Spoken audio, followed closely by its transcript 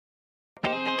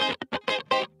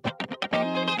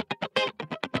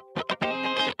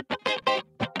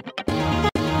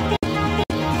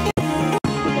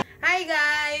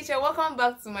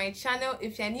back to my channel.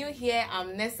 If you're new here,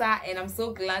 I'm Nessa and I'm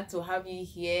so glad to have you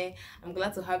here. I'm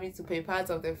glad to have you to be part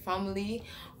of the family.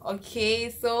 Okay,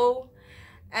 so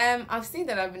I've seen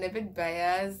that I've been a bit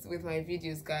biased with my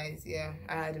videos, guys. Yeah,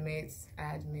 I admit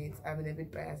I've been a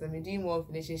bit biased. I've been doing more of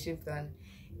relationship than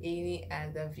any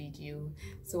other video,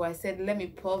 so I said let me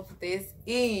pop this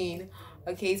in.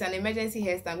 Okay, it's an emergency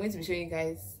hairstyle. I'm going to be showing you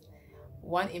guys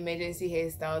one emergency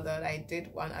hairstyle that I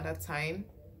did one at a time.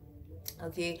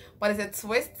 Okay, but it's a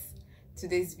twist to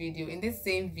this video. In this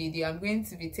same video, I'm going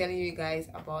to be telling you guys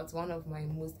about one of my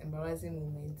most embarrassing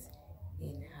moments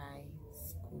in high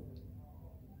school.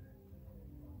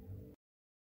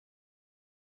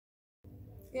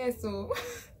 Yeah, so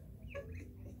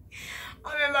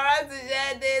I'm embarrassed to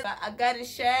share this. I gotta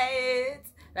share it.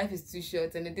 Life is too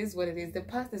short and it is what it is. The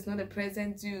past is not the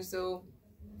present too, so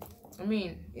I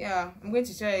mean, yeah, I'm going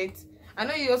to share it. I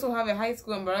know you also have a high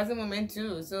school embarrassing moment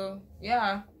too, so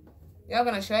yeah, you're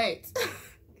gonna share it.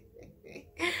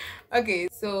 Okay,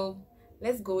 so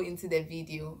let's go into the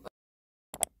video.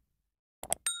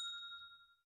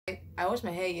 I washed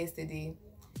my hair yesterday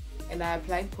and I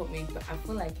applied pomade, but I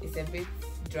feel like it's a bit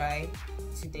dry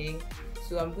today,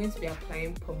 so I'm going to be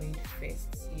applying pomade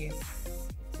first. Yes,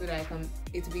 so that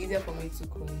it'll be easier for me to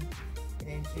comb and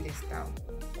then do the style.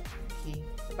 Okay,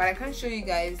 but I can't show you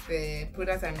guys the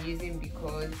product I'm using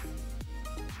because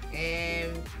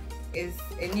it's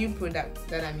a new product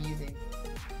that I'm using.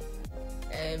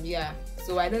 Yeah,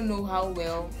 so I don't know how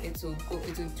well it will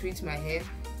treat my hair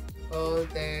or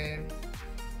the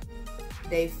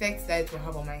effects that it will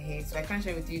have on my hair, so I can't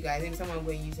share with you guys. If someone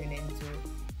will use it and it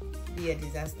will be a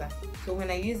disaster. So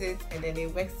when I use it and then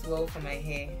it works well for my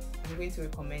hair, I'm going to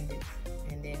recommend it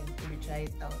and then maybe try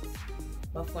it out.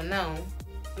 But for now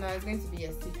it's going to be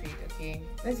a secret. Okay,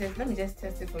 let me just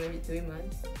test it for maybe 3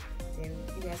 months, then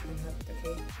you guys can have it.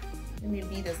 Okay, let me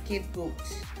be the scapegoat.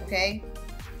 Okay,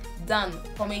 done.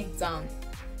 Pomade done.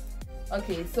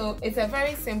 Okay, so it's a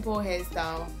very simple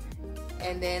hairstyle,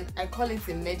 and then I call it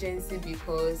emergency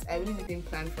because I really didn't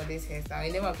plan for this hairstyle.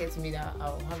 It never occurred to me that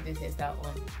I'll have this hairstyle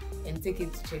on and take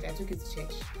it to church. I took it to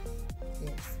church.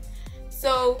 Yes,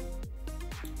 so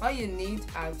all you need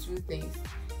are 2 things: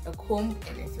 a comb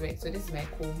and a thread. So this is my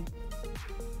comb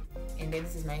and then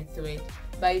this is my thread.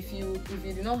 But if you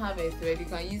do not have a thread, you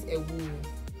can use a wool.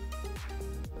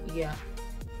 Yeah,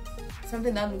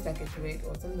 something that looks like a thread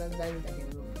or something that looks like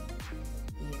a rope.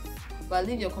 Yes, but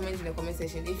leave your comments in the comment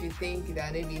section if you think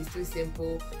that maybe it's too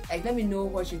simple. Like, let me know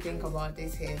what you think about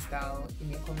this hairstyle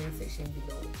in the comment section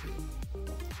below. Okay,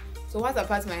 so what's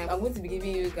apart from my hair, I'm going to be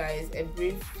giving you guys a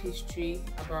brief history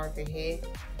about the hair,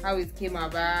 how it came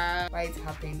about, why it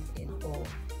happened, and all.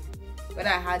 Whether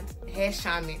I had hair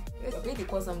shaming, I think they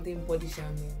call something body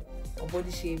shaming or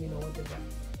body shaming or whatever.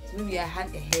 So maybe I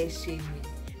had a hair shaming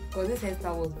because this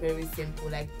hairstyle was very simple,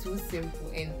 like too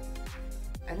simple, and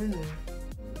I don't know.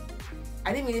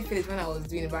 I didn't really feel it when I was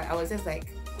doing it, but I was just like,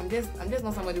 I'm just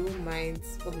not somebody who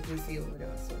minds what people say or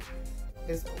whatever. So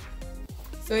let's go.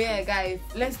 So yeah, guys,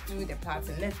 let's do the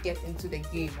pattern. Let's get into the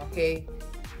game. Okay,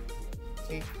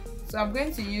 so I'm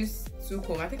going to use 2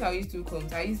 combs. I think I'll use 2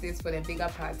 combs. I use this for the bigger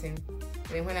pattern, and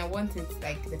then when I want it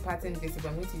like the pattern visible,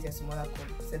 I'm going to use a smaller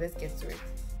comb. So let's get to it.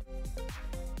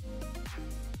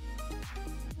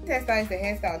 This hairstyle is the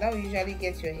hairstyle that will usually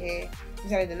get your hair,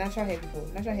 usually the natural hair people,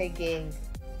 natural hair gang.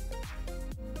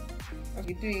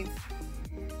 We do it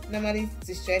normally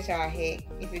to stretch our hair.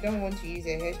 If you don't want to use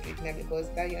a hair straightener because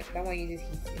that one uses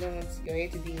heat, you don't want your hair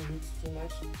to be in heat too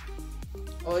much.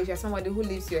 Or if you're somebody who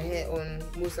leaves your hair on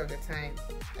most of the time,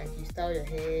 like you style your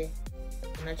hair,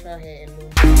 your natural hair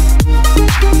alone.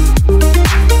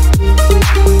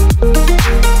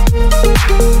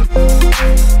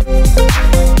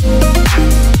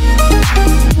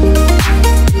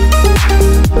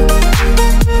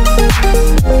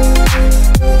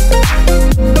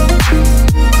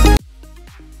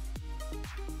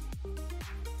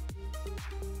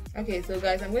 Okay, so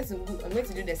guys, I'm going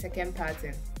to do the second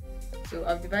pattern. So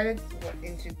I've divided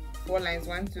into 4 lines,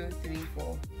 1, 2, 3,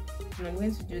 4, and I'm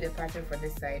going to do the pattern for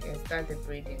this side and start the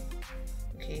braiding.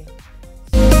 Okay.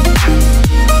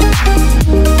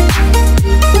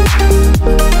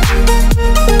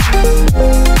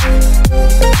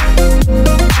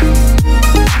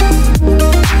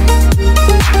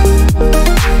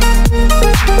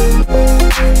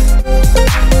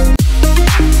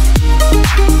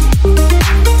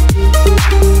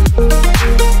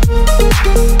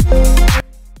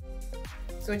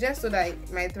 So just so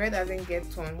that my thread doesn't get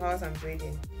torn whilst I'm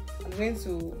braiding, I'm going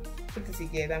to put it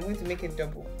together. I'm going to make it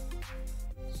double.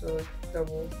 So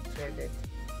double threaded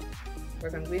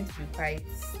because I'm going to be quite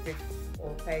stiff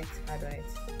or quite hard on it.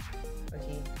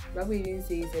 Okay, Bible even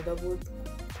says a double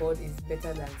cord is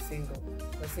better than single,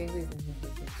 but single is easily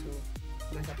broken,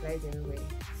 so must apply it anyway.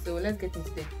 So let's get into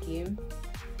the game.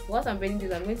 What I'm braiding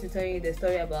this, I'm going to tell you the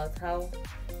story about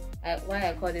why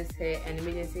I call this hair an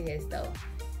emergency hairstyle.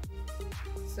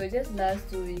 So just last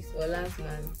 2 weeks or last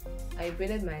month, I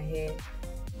braided my hair,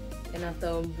 and after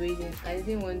unbraiding, I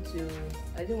didn't want to use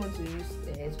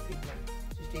a hair straightener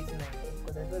to straighten my hair,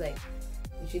 because I feel like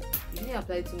you shouldn't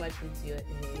apply too much into your hair.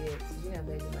 You shouldn't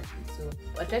apply too much. So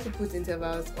I try to put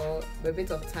intervals or a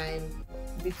bit of time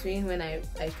between when I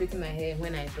straighten my hair and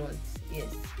when I don't.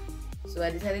 Yes. So I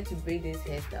decided to braid this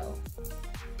hairstyle.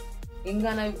 In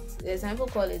Ghana, some people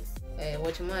call it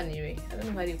wachamanire. I don't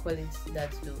know how they call it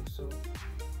that though. So,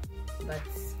 but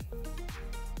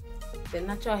the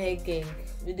natural hair gang,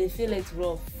 they feel it's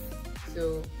rough.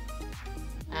 So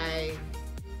I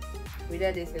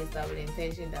braided this hairstyle with the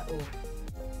intention that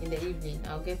in the evening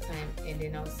I'll get time and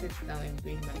then I'll sit down and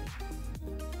braid my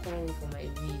cornrow for my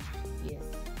weave. Yes.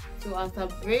 So after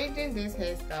braiding this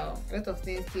hairstyle, a lot of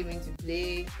things came into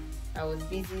play. I was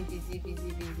busy.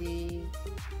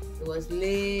 It was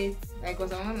late. Like, it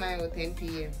was around 9 or 10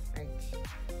 p.m. Like,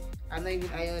 I'm not even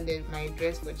ironed my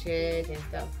dress for church and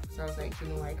stuff. So I was like,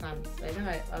 I can't. So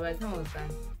by the time I was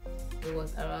done, it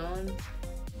was around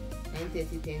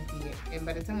 9:30, 10 p.m. And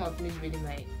by the time I finished braiding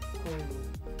my cornrow,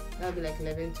 that would be like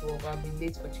 11, 12. I'll be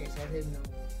late for church. I said no.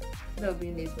 Instead of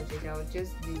being late for church, I would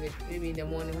just leave it. Maybe in the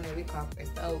morning when I wake up, I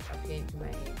start appearing to my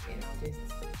head and I'll just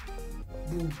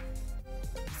boom,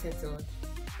 settled.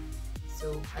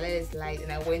 So I let it slide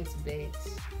and I went to bed.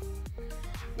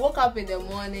 Woke up in the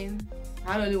morning.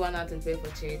 I had only 1 hour to prepare for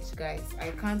church, guys.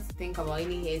 I can't think about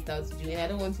any hairstyle to do, and I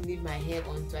don't want to leave my hair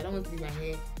onto. I don't want to leave my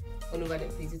hair all over the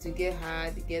place. It will get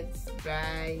hard, it gets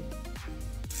dry.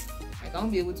 Like, I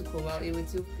won't be able to comb out. It will be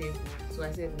too painful. So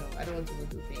I said no, I don't want to go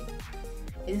through pain.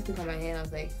 I just took out my hair and I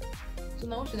was like, so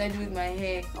now what should I do with my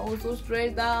hair? I was so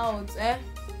stressed out. I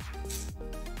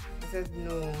said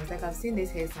no. It's like, I've seen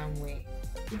this hair somewhere.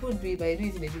 People do it, but they do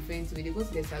it in a different way. They go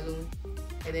to the salon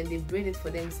and then they braid it for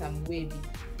them some way.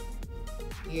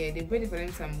 Yeah, they braid it for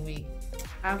them some way.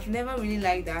 I've never really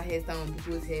liked that hairstyle on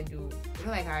people's hair though. It's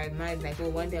not like I admired like,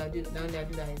 one day I'll do that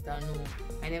hairstyle. No,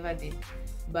 I never did.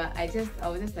 But I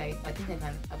was just like, I think I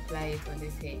can apply it on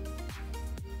this hair.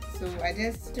 So I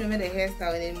just remember the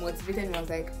hairstyle and then motivated me. I was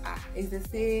like, it's the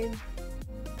same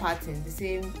pattern, the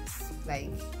same like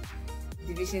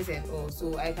divisions and all.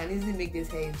 So I can easily make this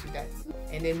hair into that.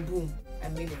 And then boom, I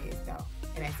made the hairstyle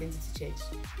and I sent it to church.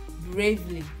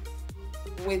 Bravely,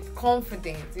 with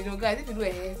confidence. Guys, if you do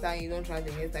a hairstyle and you don't try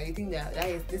the hairstyle, you think that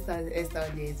this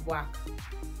hairstyle there is whack.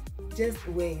 Just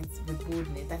wear it with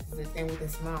boldness, that is it, and with a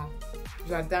smile.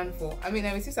 You are done for. I mean,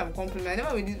 I received some compliments. I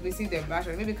never really received a bash,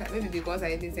 maybe because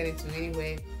I didn't send it to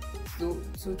anywhere too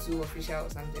official or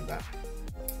something. But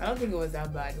I don't think it was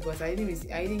that bad because I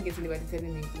didn't get anybody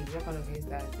telling me what kind of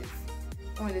hairstyle is this.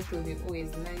 Someone just told me,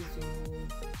 it's nice. So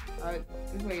I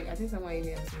think someone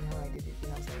even asked me how I did it,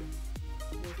 and I was like,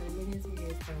 there's an emergency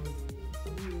hairstyle. I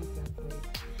didn't really plan for it.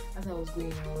 As I was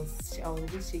going, I was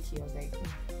a bit shaky. I was like,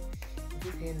 is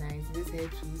this hair nice? Is this hair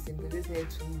too simple? Is this hair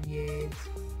too weird?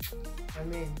 But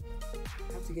man,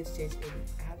 I have to get to church early.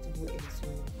 I have to go early, so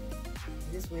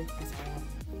I just went as I am.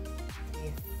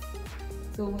 Yes.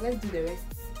 So let's do the rest.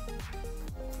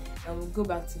 And we'll go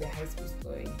back to the high school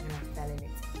story and I'm telling it.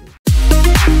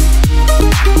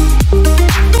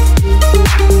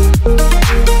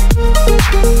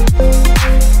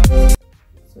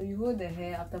 So you hold the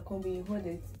hair after combing, you hold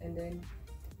it and then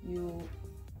you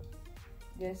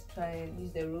just try and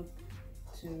use the rope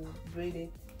to braid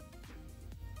it.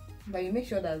 But you make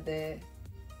sure that the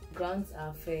grounds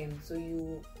are firm. So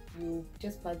you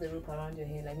just pass the rope around your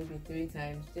hair like maybe 3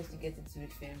 times just to get it to be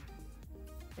firm.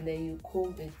 And then you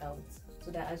comb it out so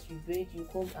that as you braid, you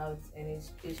comb out and it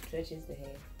stretches the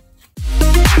hair.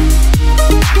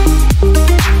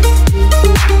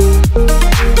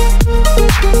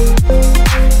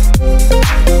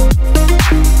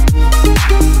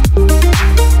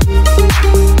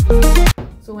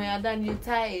 So when you're done, you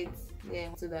tie it,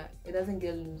 so that it doesn't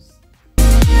get loose.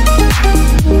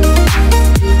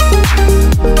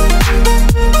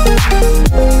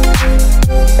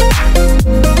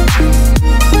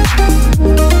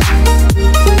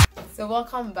 So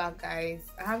welcome back, guys.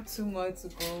 I have 2 more to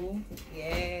go.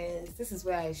 Yes, this is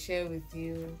where I share with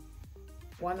you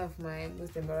one of my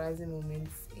most embarrassing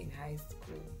moments in high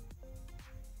school.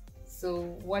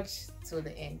 So watch till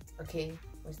the end, okay?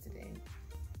 Watch till the end.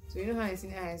 So you know how in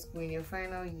senior high school, in your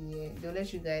final year, they'll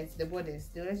let you guys, the boarders,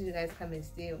 they'll let you guys come and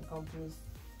stay on campus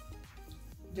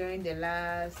during the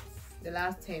last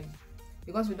term,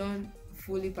 because we don't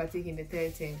fully partake in the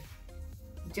third term.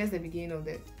 Just the beginning of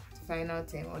the final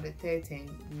term or the third term,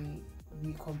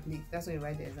 we complete. That's when we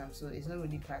write the exam. So it's not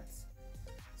really parts.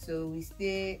 So we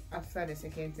stay after the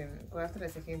second term. Because after the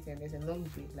second term, there's a long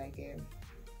break, like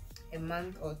a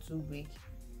month or two break.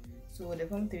 So the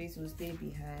Form 3s will stay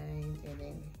behind and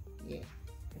then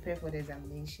prepare for the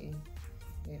examination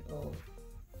and all.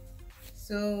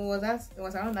 So it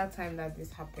was around that time that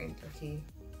this happened, okay?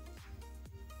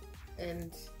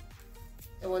 And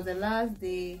it was the last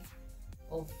day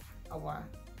of our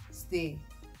stay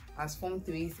as Form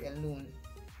 3s alone.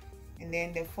 And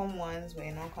then the Form 1s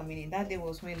were now coming in. That day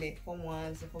was when the Form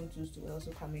 1s, the Form 2s were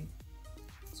also coming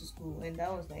to school. And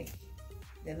that was like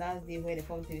the last day where the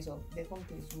Form 3s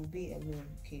will be alone,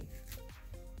 okay?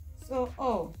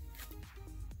 So,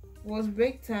 it was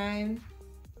break time.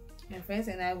 My friends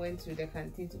and I went to the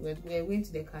canteen. We were going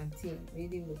to the canteen.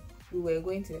 We were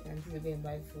going to the canteen to go and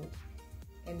buy food.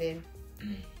 And then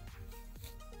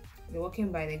we're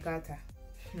walking by the gutter.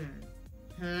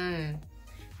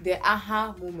 The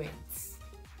aha moments.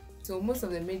 So most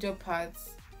of the major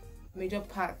paths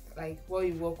like what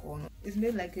you walk on, it's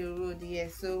made like a road.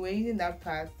 Yes. So we're using that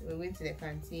path. We're going to the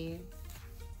canteen.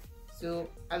 So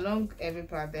along every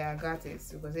path there are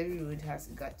gutters because every road has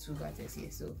got 2 gutters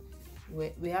here. So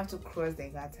we have to cross the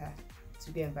gutter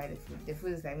to go and buy the food. The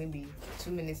food is like maybe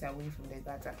 2 minutes away from the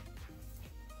gutter.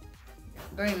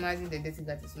 Don't imagine the dirty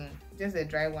gutters, no. Just the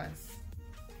dry ones.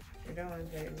 The dry ones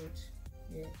very good.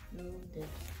 Yeah, no dirt.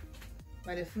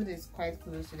 But the food is quite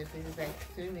close to the place. It's like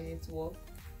 3 minutes walk.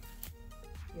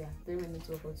 Yeah, 3 minutes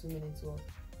walk or 2 minutes walk.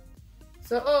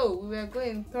 So we were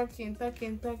going talking.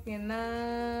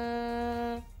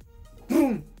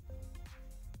 Boom.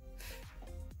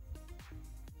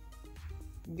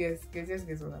 Guess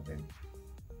what happened.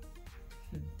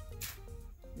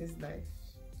 This life.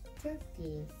 Just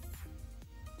guess.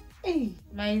 Hey,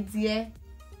 my dear,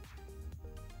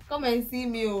 come and see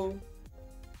me. Oh,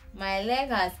 my leg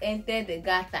has entered the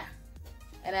gutter,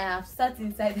 and I have sat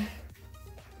inside.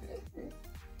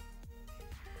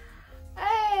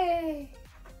 Hey,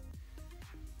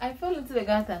 I fell into the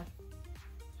gutter.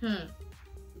 Let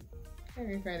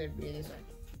me find a braid this one.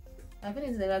 I fell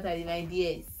into the gutter with my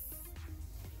dears.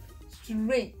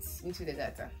 Straight into the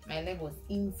gutter. My leg was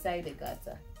inside the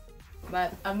gutter.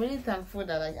 But I'm really thankful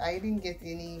that like I didn't get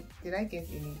any. Did I get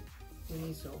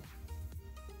any sore?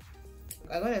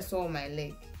 I got a sore on my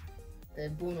leg, the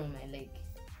bone on my leg.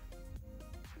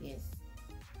 Yes.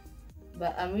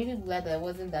 But I'm really glad that it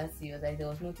wasn't that serious. Like there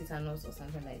was no tetanus or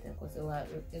something like that, because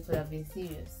it could have been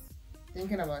serious.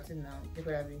 Thinking about it now, it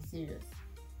could have been serious.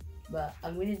 But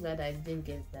I'm really glad I didn't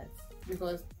get that,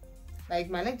 because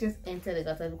like my leg just entered the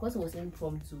gutter because it was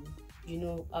impromptu. You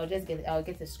know, I'll get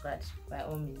a scratch by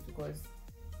all means because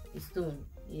it's stone.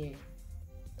 Yeah.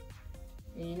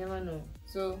 And you never know.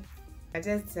 So I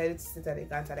just decided to sit at the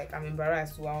gutter. Like I'm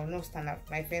embarrassed, so I will not stand up.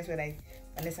 My friends were like,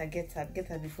 Vanessa, get up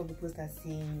before people start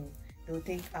seeing you. They'll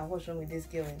think, what's wrong with this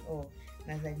girl and all.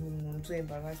 And I was like, no, I'm too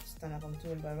embarrassed to stand up. I'm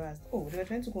too embarrassed. Oh, they were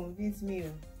trying to convince me.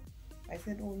 I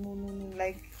said, oh no.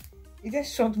 Like it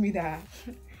just shocked me that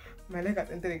my leg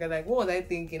had entered the gutter. Like what was I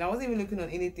thinking? I wasn't even looking on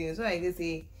anything. So I just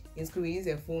say in school we use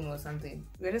a phone or something.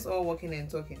 We were just all walking and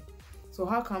talking. So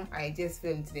how come I just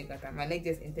fell into the gutter? My leg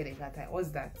just entered the gutter. What's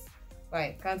that?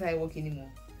 Why can't I walk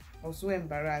anymore? I was so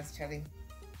embarrassed, Charlie.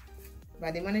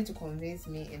 But they managed to convince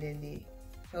me, and then they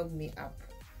helped me up.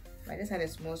 But I just had a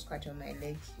small scratch on my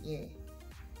leg. Yeah.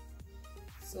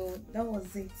 So that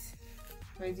was it,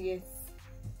 my dears.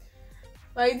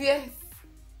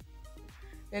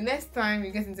 The next time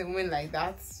you get into a moment like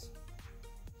that,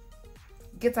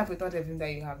 get up without everything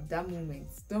that you have. That moment.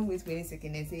 Don't wait for any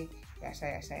second and say, Yasha,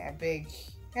 I beg.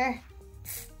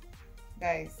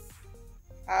 Guys,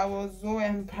 I was so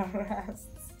embarrassed.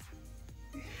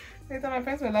 Later, my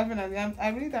friends were laughing at me.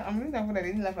 I'm really thankful that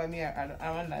they didn't laugh at me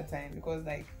around that time, because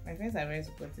like my friends are very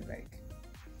supportive. Like,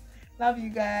 love you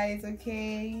guys,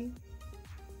 okay?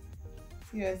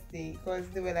 Seriously, because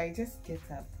they were like, just get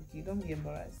up, okay? Don't be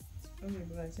embarrassed.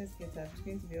 Just get up. It's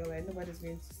going to be alright. Nobody's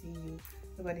going to see you.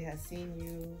 Nobody has seen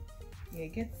you. Yeah,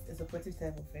 get a supportive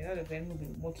type of friend, not a friend who will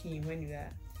be mocking you when you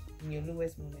are in your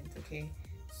lowest moment, okay?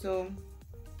 So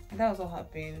that was what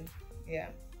happened. Yeah.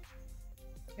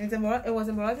 It was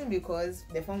embarrassing because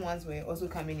the Form 1s were also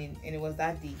coming in, and it was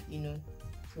that day, you know.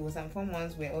 So some Form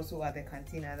 1s were also at the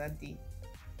canteen at that day,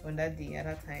 at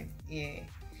that time. Yeah.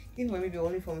 If it were maybe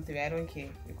only Form 3, I don't care,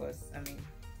 because I mean,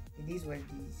 these were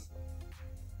these.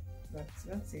 But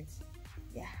that's it.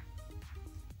 Yeah.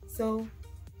 So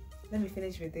let me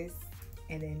finish with this,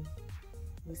 and then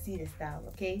we'll see the style,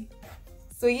 okay?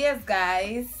 So yes,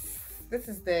 guys, this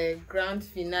is the grand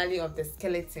finale of the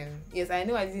skeleton. Yes, I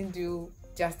know I didn't do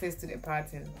justice to the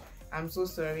pattern. I'm so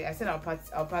sorry. I said I'll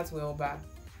part well, but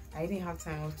I didn't have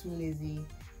time. I was too lazy.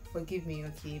 Forgive me,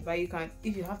 okay? But you can,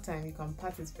 if you have time, you can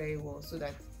part it very well, so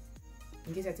that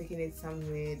in case you're taking it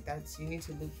somewhere that you need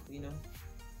to look, you know,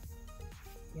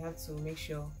 you have to make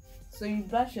sure. So you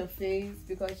brush your face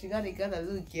because you gotta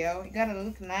look, girl. You gotta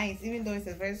look nice, even though it's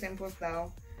a very simple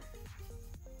style.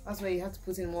 That's why you have to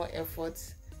put in more effort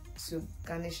to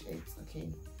garnish it. Okay,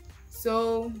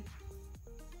 so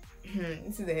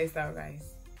this is the hairstyle,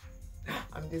 guys.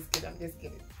 I'm just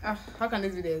kidding. How can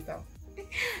this be the hairstyle?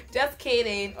 Just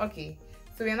kidding. Okay,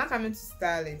 so we're not coming to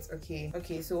style it.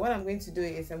 Okay, so what I'm going to do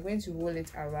is I'm going to roll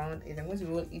it around it. I'm going to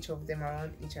roll each of them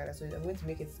around each other, so I'm going to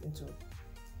make it into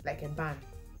like a band.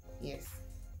 Yes,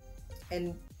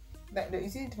 and you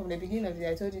see, from the beginning of the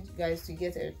day I told you guys to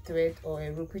get a thread or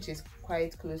a rope which is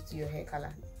quite close to your hair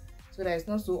color, so that it's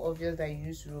not so obvious that you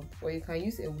use rope. Or you can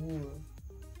use a wool.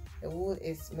 The wool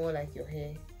is more like your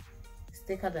hair, it's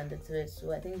thicker than the thread,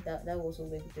 so I think that will also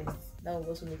make this, that will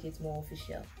also make it more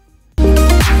official.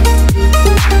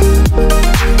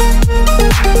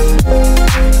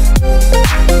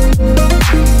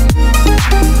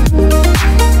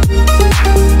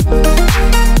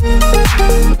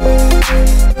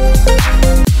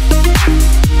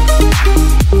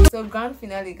 So grand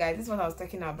finale, guys, this is what I was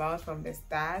talking about from the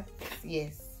start.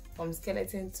 Yes, from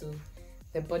skeleton to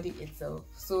the body itself.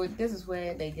 So this is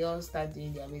where the girls start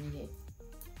doing their baby hair.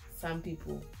 Some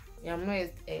people, yeah, I'm not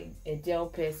a gel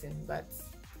person, but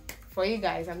for you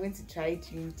guys I'm going to try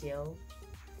doing gel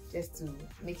just to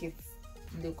make it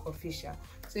look official.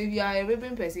 So if you are a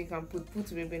ribbon person, you can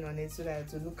put ribbon on it so that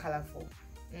it will look colorful.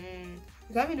 You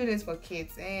can even do this for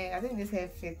kids. I think this hair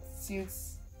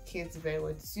suits kids very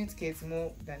well. It suits kids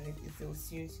more than it will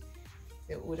suit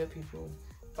the older people.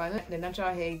 But the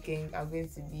natural hair gang are going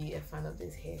to be a fan of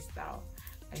this hairstyle.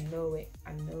 I know it.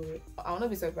 I will not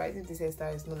be surprised if this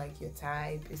hairstyle is not like your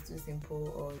type, it's too simple,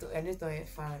 or I'm just not a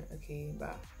fan. Okay,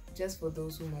 but just for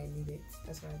those who might need it,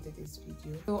 that's why I did this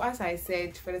video. So as I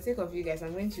said, for the sake of you guys,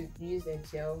 I'm going to use a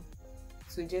gel.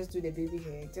 So just do the baby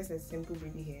hair, just a simple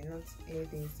baby hair, not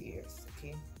anything serious.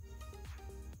 Okay,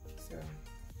 so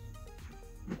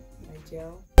my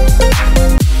gel.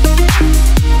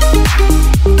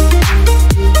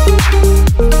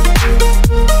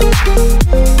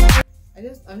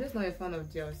 I'm just not a fan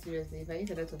of gel, seriously. If I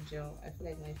use a lot of gel, I feel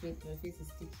like my face is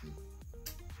sticky.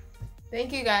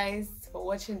 Thank you guys for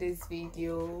watching this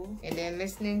video and then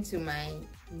listening to my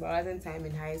embarrassing time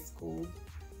in high school.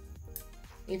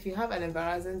 If you have an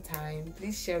embarrassing time,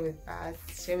 please share with us,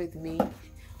 share with me.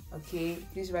 Okay,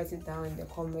 please write it down in the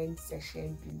comment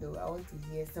section below. I want to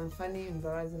hear some funny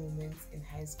embarrassing moments in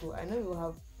high school. I know you will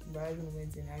have embarrassing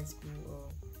moments in high school or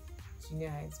junior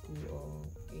high school or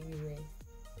anywhere,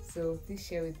 so please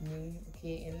share with me,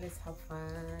 okay, and let's have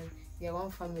fun. We are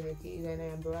one family, okay? When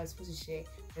I'm embarrassed, we're supposed to share.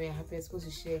 When we're happy, we're supposed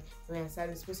to share. When we're sad,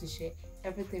 we're supposed to share.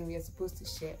 Everything we are supposed to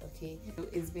share, okay? So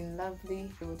it's been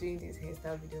lovely doing this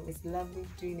hairstyle video. It's lovely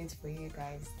doing it for you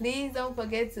guys. Please don't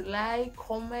forget to like,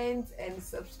 comment, and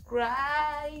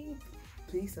subscribe.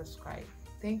 Please subscribe.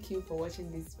 Thank you for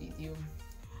watching this video.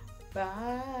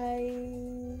 Bye.